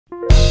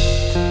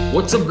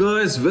What's up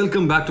guys,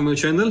 welcome back to my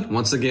channel.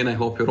 Once again, I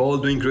hope you're all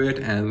doing great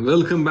and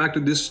welcome back to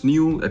this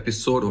new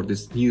episode or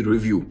this new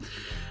review.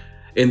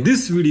 In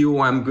this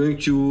video, I'm going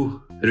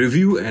to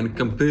review and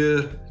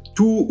compare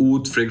two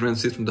oud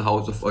fragrances from the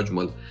house of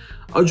Ajmal.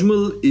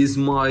 Ajmal is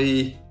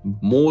my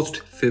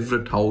most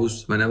favorite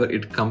house whenever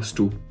it comes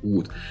to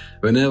oud.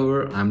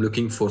 Whenever I'm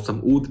looking for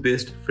some oud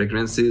based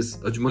fragrances,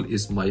 Ajmal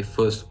is my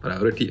first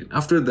priority, and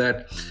after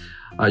that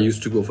I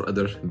used to go for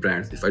other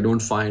brands. If I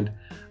don't find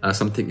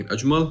something in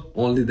Ajmal,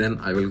 only then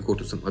I will go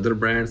to some other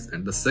brands.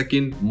 And the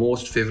second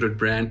most favorite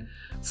brand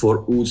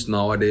for ouds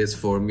nowadays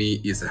for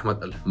me is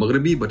Ahmad Al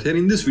Maghribi. But here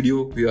in this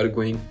video, we are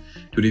going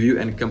to review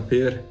and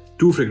compare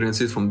two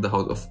fragrances from the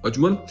house of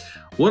Ajmal.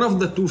 One of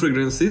the two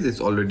fragrances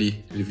is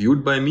already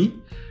reviewed by me,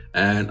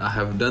 and I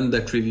have done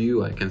that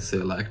review, I can say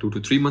like 2 to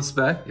 3 months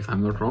back, if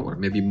I'm not wrong, or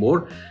maybe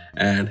more.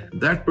 And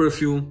that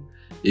perfume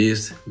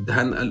is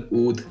DEHN Al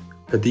OUDH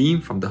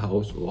QADEEM from the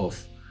house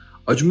of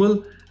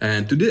Ajmal.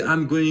 And today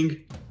I'm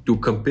going to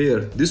compare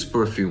this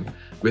perfume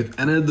with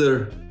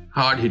another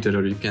hard hitter,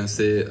 or you can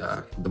say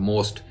the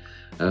most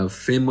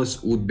famous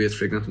oud based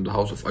fragrance from the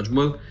house of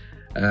Ajmal.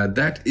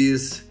 That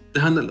is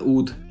DEHN Al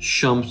OUDH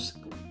SHAMS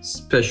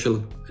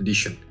Special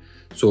Edition.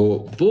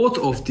 So both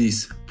of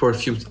these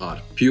perfumes are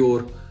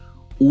pure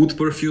oud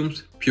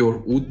perfumes,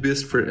 pure oud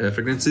based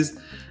fragrances.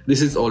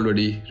 This is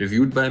already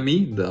reviewed by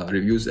me. The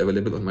review is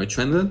available on my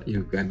channel.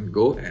 You can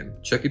go and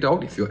check it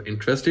out if you're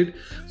interested.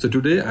 So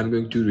today I'm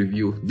going to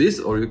review this,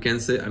 or you can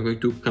say I'm going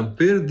to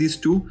compare these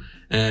two,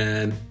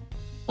 and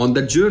on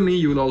that journey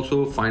you will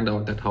also find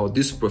out that how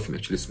this perfume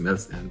actually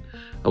smells and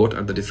what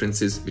are the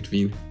differences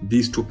between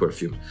these two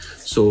perfumes.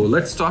 So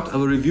let's start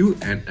our review,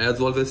 and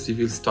as always we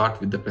will start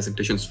with the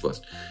presentations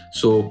first.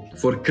 So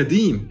for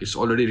QADEEM, it's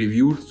already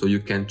reviewed, so you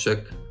can check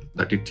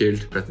the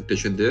detailed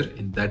presentation there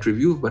in that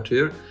review, but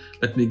here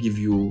let me give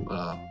you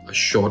a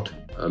short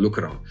look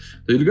around.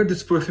 So you'll get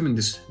this perfume in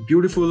this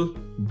beautiful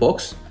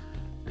box,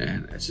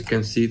 and as you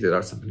can see there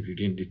are some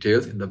ingredient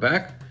details in the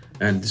back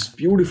and this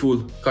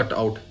beautiful cut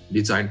out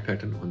design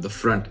pattern on the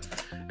front.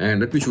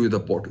 And let me show you the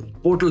bottle.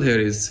 Bottle here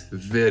is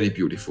very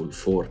beautiful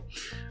for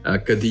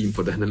QADEEM,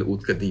 for the DEHN Al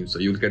OUDH QADEEM. So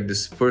you'll get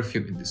this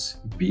perfume in this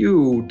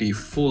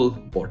beautiful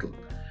bottle.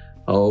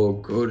 How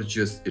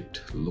gorgeous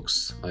it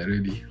looks. I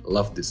really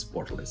love this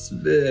bottle. It's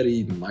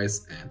very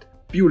nice and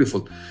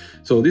beautiful.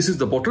 So this is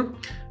the bottle,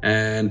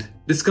 and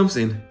this comes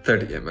in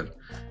 30 ml.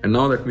 And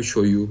now let me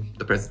show you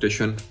the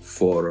presentation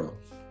for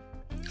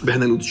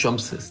DEHN Al OUDH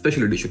SHAMS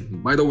Special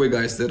Edition. By the way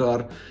guys, there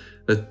are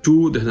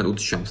two DEHN Al OUDH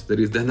SHAMS. There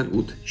is DEHN Al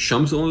OUDH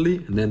SHAMS only,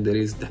 and then there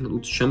is DEHN Al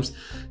OUDH SHAMS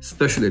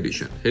Special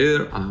Edition.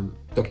 Here I'm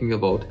talking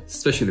about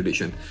Special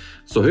Edition.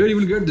 So here you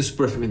will get this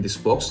perfume in this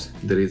box.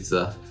 There is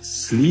a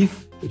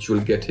sleeve which you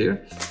will get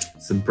here.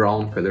 It's a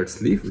brown colored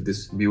sleeve with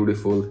this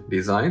beautiful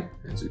design,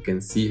 as you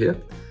can see here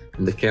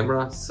in the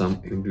camera,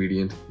 some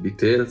ingredient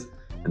details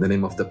and the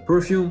name of the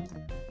perfume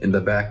in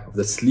the back of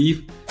the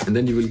sleeve. And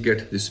then you will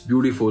get this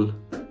beautiful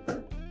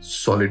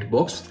solid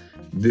box.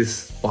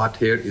 This part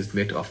here is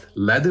made of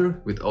leather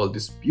with all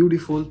this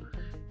beautiful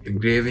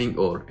engraving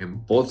or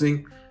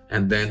embossing.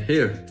 And then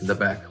here in the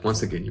back,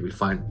 once again, you will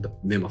find the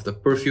name of the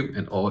perfume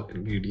and all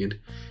ingredient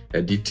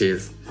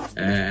details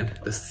and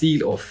the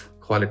seal of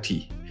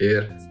quality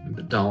here in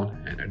the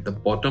down and at the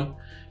bottom.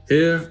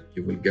 Here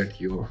you will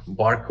get your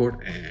barcode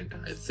and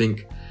I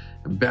think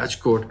a badge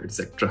code,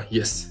 etc.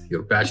 Yes,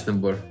 your badge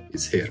number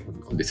is here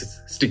on this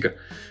sticker.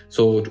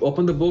 So to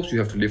open the box, you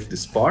have to lift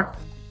this part,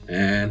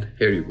 and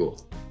here you go.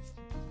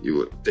 You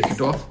will take it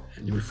off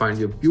and you will find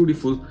your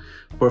beautiful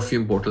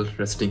perfume bottle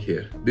resting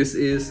here. This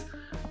is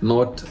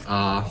not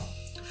a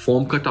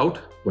foam cutout,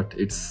 but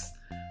it's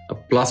a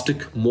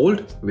plastic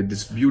mold with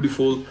this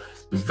beautiful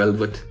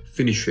velvet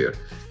finish here.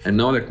 And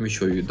now let me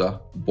show you the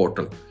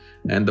bottle.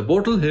 And the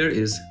bottle here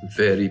is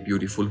very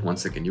beautiful.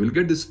 Once again, you will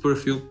get this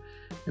perfume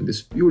in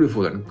this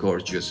beautiful and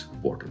gorgeous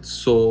bottle.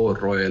 So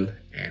royal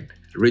and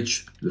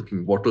rich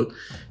looking bottle.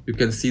 You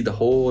can see the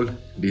whole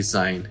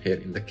design here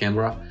in the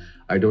camera.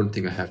 I don't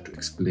think I have to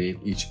explain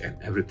each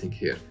and everything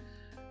here.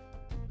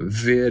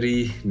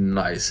 Very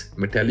nice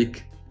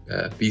metallic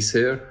piece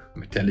here,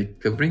 metallic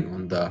covering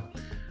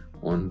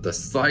on the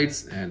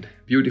sides, and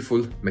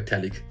beautiful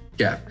metallic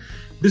cap.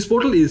 This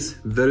bottle is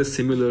very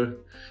similar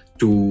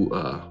to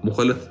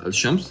Mukhalat Al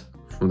Shams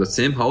from the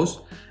same house,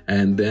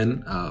 and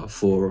then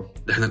for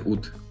DEHN Al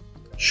OUDH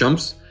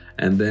SHAMS,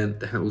 and then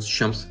DEHN Al OUDH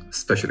SHAMS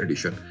Special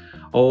Edition.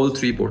 All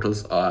three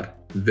bottles are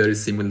very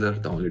similar.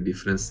 The only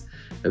difference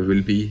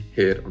will be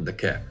here on the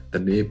cap. The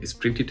name is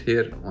printed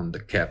here on the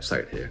cap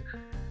side here.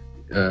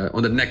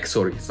 On the neck,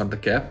 sorry, it's not the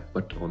cap,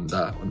 but on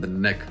the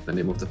neck. The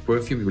name of the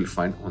perfume you will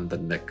find on the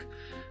neck,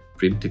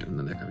 printed on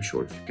the neck. I'm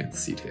sure if you can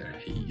see it here.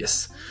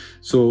 Yes.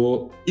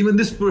 So even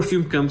this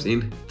perfume comes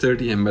in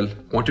 30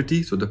 ml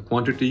quantity. So the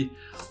quantity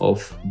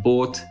of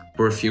both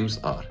perfumes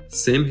are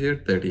same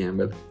here, 30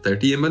 ml,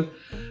 30 ml.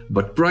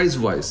 But price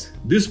wise,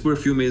 this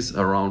perfume is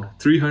around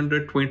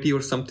 320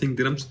 or something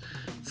dirhams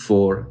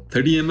for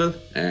 30 ml,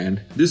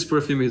 and this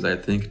perfume is I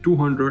think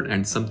 200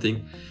 and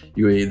something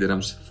UAE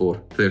dirhams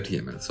for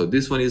 30 ml. So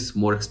this one is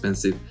more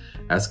expensive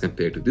as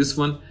compared to this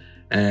one.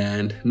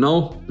 And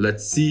now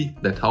let's see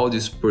that how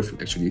this perfume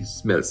actually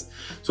smells.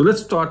 So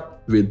let's start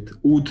with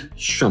OUDH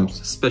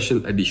SHAMS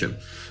Special Edition.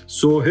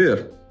 So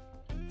here,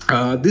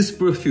 this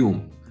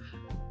perfume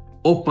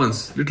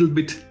opens little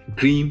bit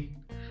green.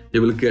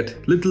 You will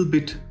get little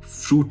bit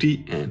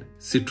fruity and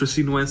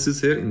citrusy nuances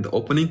here in the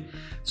opening.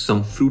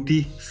 Some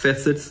fruity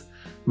facets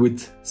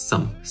with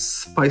some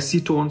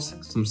spicy tones,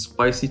 some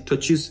spicy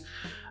touches,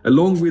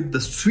 along with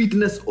the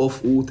sweetness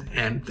of oud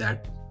and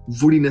that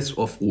woodiness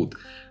of oud.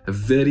 A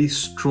very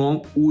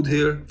strong oud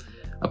here,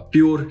 a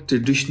pure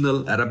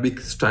traditional Arabic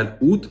style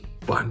oud,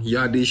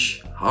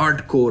 Banyadish,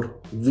 hardcore,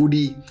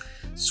 woody,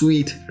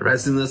 sweet,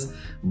 resinous,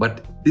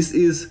 but this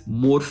is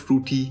more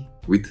fruity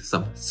with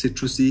some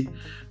citrusy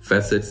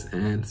facets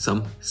and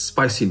some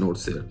spicy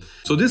notes here.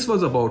 So this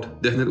was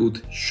about DEHN Al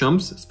OUDH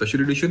SHAMS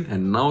Special Edition,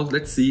 and now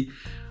let's see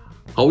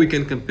how we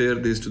can compare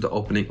this to the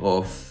opening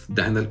of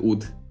DEHN Al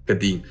OUDH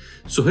QADEEM.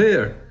 So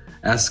here,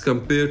 as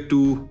compared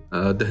to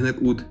DEHN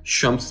Al OUDH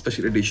SHAMS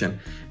Special Edition,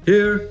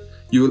 here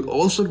you will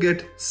also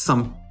get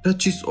some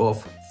touches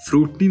of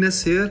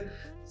fruitiness here,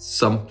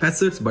 some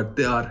facets, but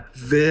they are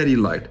very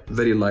light,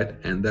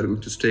 and they're going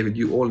to stay with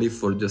you only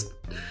for just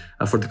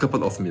for the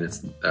couple of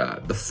minutes.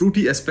 The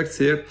fruity aspects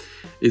here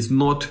is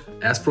not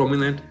as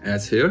prominent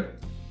as here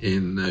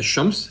in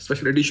SHAMS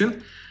Special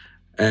Edition,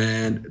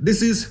 and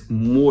this is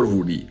more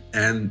woody,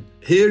 and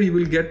here you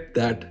will get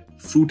that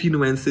fruity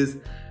nuances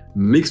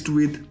mixed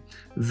with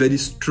very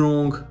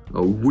strong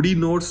woody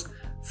notes,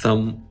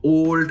 some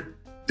old,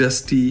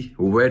 dusty,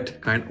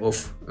 wet kind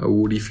of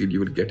woody feel you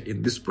will get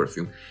in this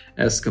perfume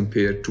as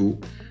compared to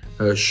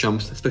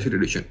SHAMS Special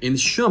Edition. In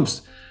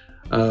SHAMS,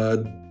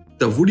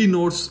 the woody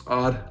notes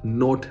are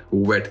not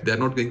wet. They're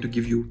not going to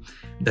give you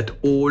that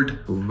old,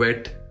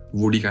 wet,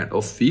 woody kind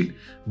of feel.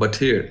 But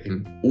here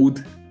in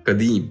OUDH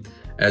QADEEM,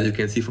 as you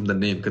can see from the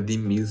name,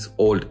 QADEEM means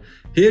old.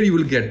 Here you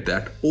will get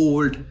that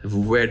old,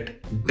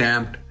 wet,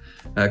 damp,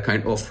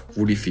 kind of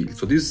woody feel.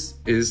 So this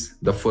is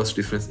the first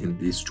difference in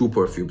these two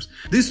perfumes.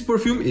 This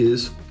perfume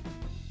is,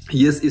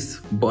 yes, it's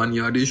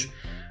Banyadish,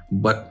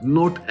 but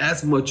not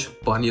as much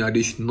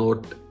Banyadish,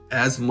 not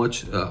as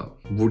much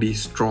woody,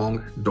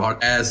 strong,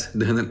 dark as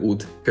DEHN Al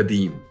OUDH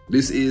QADEEM.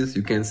 This is,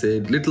 you can say,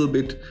 little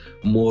bit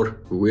more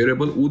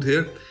wearable oud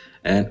here,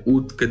 and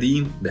OUDH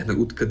QADEEM, DEHN Al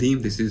OUDH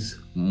QADEEM, this is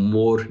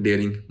more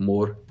daring,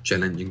 more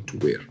challenging to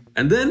wear.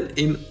 And then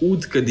in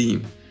OUDH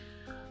QADEEM,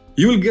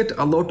 you will get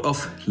a lot of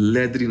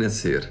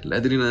leatheriness here,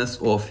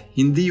 leatheriness of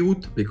Hindi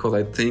oud, because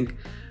I think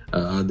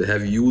they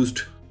have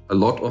used a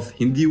lot of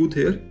Hindi oud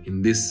here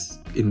in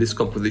this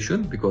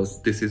composition,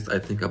 because this is, I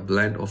think, a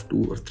blend of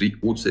 2 or 3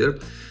 ouds here.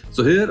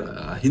 So here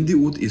Hindi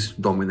oud is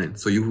dominant,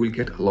 so you will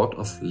get a lot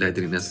of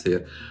leatheriness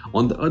here.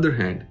 On the other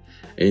hand,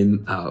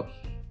 in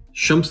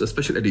SHAMS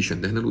Special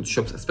Edition, DEHN Al OUDH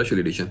SHAMS Special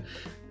Edition,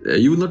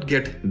 you will not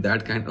get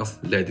that kind of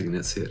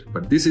leatheriness here,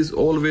 but this is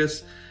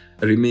always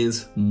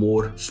remains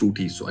more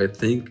fruity. So I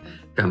think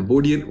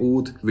Cambodian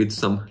oud with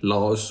some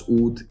Laos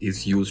oud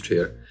is used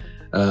here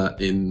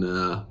in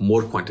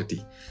more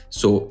quantity.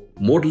 So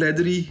more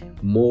leathery,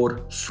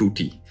 more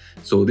fruity.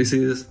 So this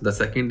is the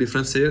second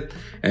difference here.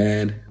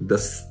 And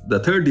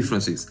the third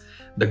difference is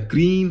the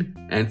green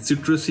and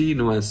citrusy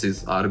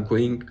nuances are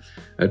going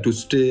to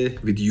stay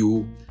with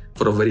you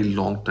for a very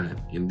long time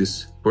in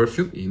this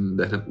perfume, in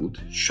DEHN Al OUDH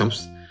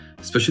SHAMS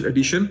Special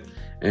Edition.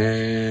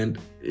 And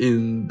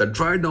in the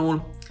dry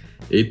down,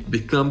 it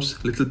becomes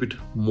a little bit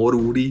more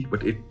woody,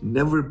 but it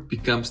never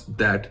becomes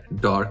that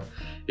dark.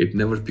 It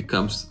never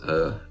becomes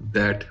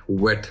that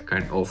wet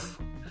kind of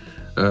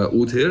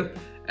oud here,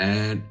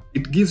 and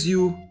it gives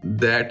you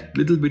that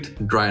little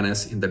bit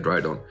dryness in the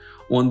dry down.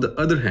 On the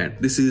other hand,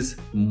 this is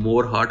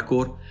more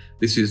hardcore,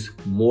 this is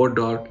more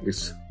dark,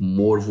 it's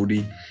more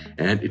woody,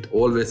 and it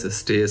always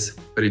stays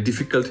very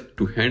difficult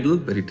to handle,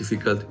 very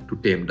difficult to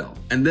tame down.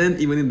 And then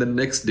even in the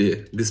next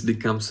day, this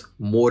becomes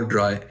more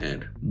dry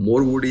and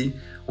more woody.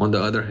 On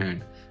the other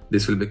hand,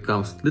 this will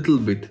become a little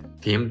bit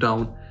tamed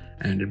down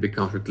and it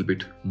becomes a little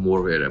bit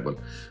more wearable.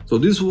 So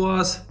this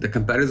was the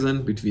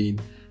comparison between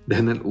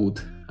DEHN Al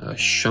OUDH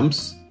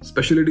SHAMS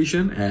Special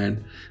Edition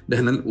and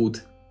DEHN Al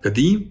OUDH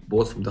QADEEM,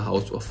 both from the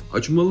house of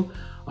Ajmal.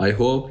 I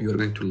hope you are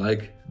going to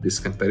like this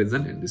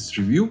comparison and this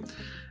review.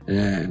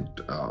 And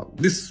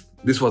this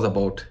was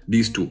about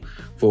these two.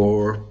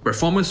 For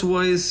performance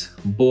wise,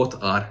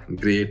 both are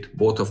great.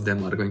 Both of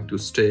them are going to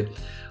stay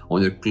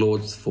on your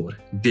clothes for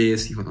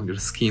days, even on your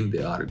skin.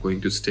 They are going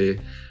to stay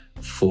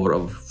for a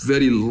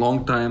very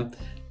long time.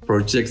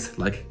 Projects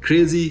like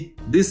crazy.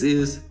 This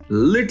is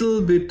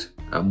little bit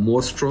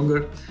more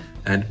stronger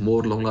and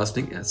more long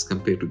lasting as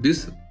compared to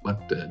this,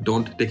 but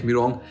don't take me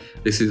wrong,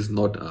 this is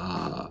not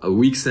a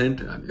weak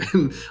scent.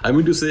 I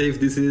mean to say,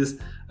 if this is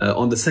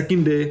on the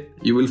second day,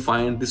 you will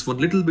find this one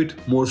little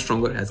bit more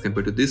stronger as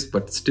compared to this,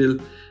 but still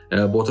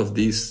both of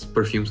these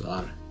perfumes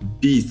are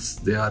beasts.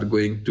 They are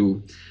going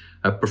to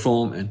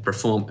perform and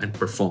perform and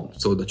perform.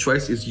 So the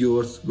choice is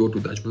yours. Go to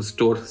the Ajmal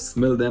store,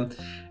 smell them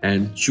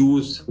and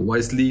choose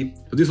wisely.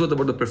 So this was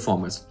about the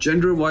performance.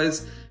 Gender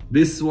wise,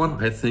 This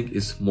one I think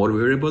is more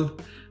wearable.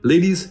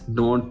 Ladies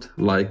don't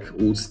like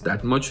ouds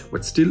that much,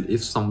 but still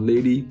if some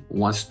lady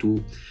wants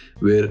to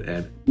wear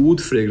an oud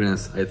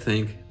fragrance, I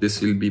think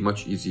this will be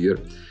much easier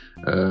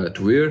to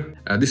wear.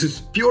 This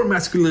is pure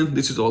masculine.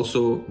 This is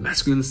also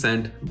masculine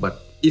scent,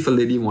 but if a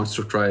lady wants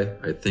to try,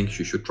 I think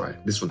she should try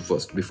this one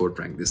first before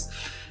trying this.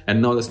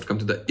 And now let's come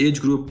to the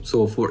age group.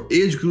 So for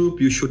age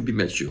group, you should be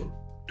mature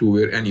to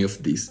wear any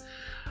of these.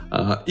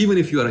 Even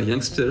if you are a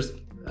youngster,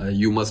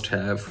 you must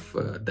have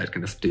that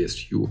kind of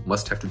taste. You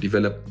must have to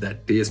develop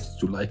that taste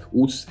to like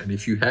ouds. And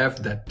if you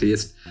have that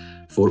taste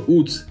for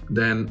ouds,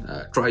 then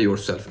try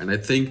yourself. And I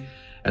think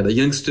the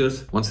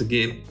youngsters, once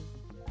again,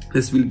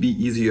 this will be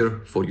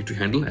easier for you to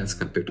handle as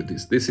compared to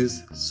this. This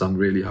is some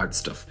really hard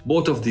stuff.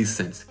 Both of these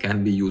scents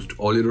can be used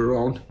all year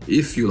round.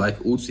 If you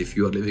like ouds, if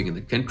you are living in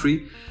a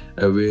country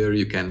where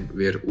you can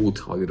wear oud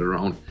all year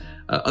round.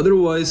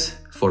 Otherwise,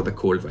 for the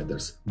cold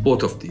weathers,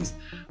 both of these.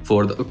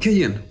 For the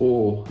occasion,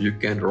 oh, you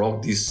can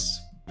rock these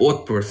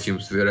both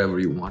perfumes wherever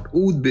you want.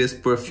 Oud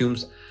based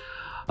perfumes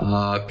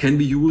can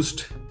be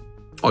used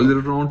all year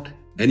round,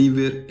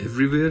 anywhere,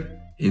 everywhere.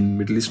 In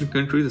Middle Eastern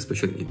countries,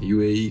 especially in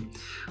UAE,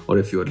 or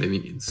if you are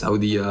living in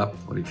Saudi,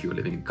 or if you are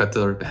living in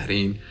Qatar,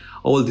 Bahrain,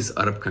 all these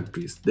Arab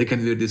countries, they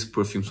can wear these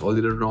perfumes all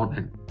year round.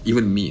 And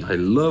even me, I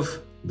love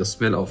the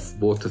smell of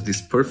both of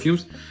these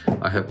perfumes.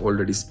 I have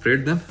already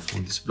sprayed them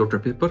on this blotter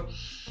paper.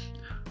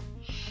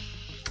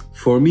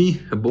 For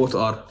me, both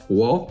are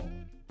wow.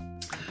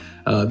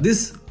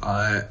 This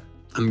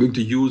I'm going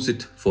to use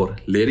it for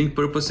layering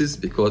purposes,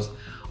 because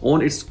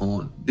on its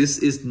own, this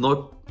is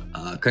not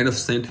kind of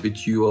scent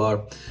which you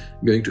are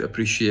going to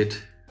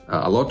appreciate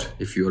a lot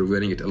if you are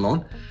wearing it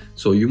alone.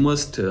 So you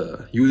must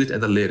use it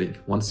as a layering.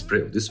 One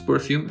spray of this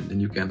perfume, and then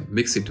you can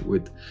mix it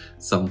with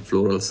some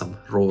floral, some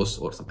rose,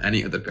 or some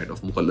any other kind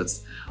of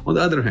mukhallats. On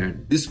the other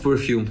hand, this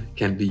perfume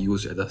can be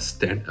used as a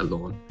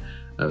standalone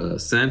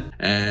scent.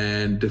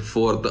 And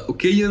for the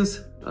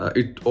occasions,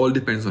 it all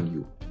depends on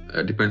you.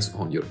 Depends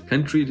on your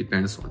country,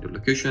 depends on your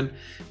location,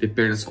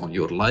 depends on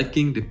your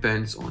liking,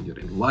 depends on your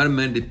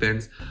environment,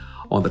 depends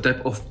on the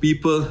type of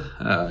people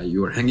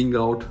you are hanging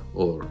out,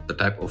 or the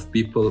type of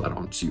people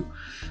around you.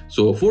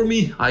 So for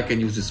me, I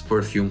can use this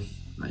perfume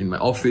in my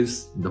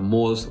office, in the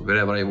malls,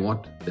 wherever I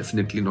want.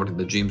 Definitely not in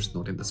the gyms,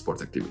 not in the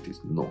sports activities.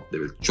 No, they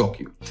will choke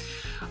you.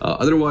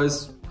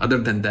 Other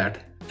than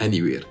that,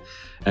 anywhere.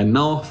 And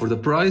now for the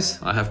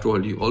price, I have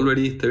told you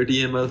already,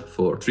 30 ml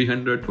for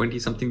 320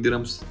 something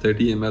dirhams,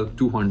 30 ml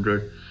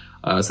 200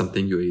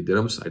 something UAE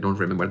dirhams. I don't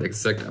remember the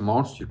exact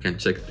amounts. You can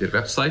check their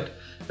website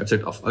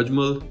of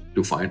Ajmal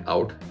to find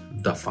out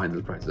the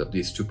final prices of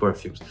these two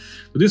perfumes.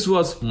 So this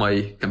was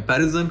my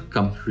comparison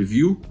cum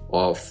review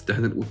of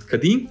DEHN Al OUDH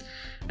QADEEM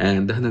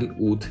and DEHN Al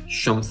OUDH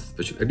SHAMS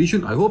special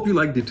edition. I hope you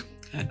liked it,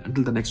 and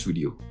until the next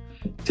video,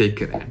 take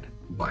care and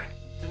bye.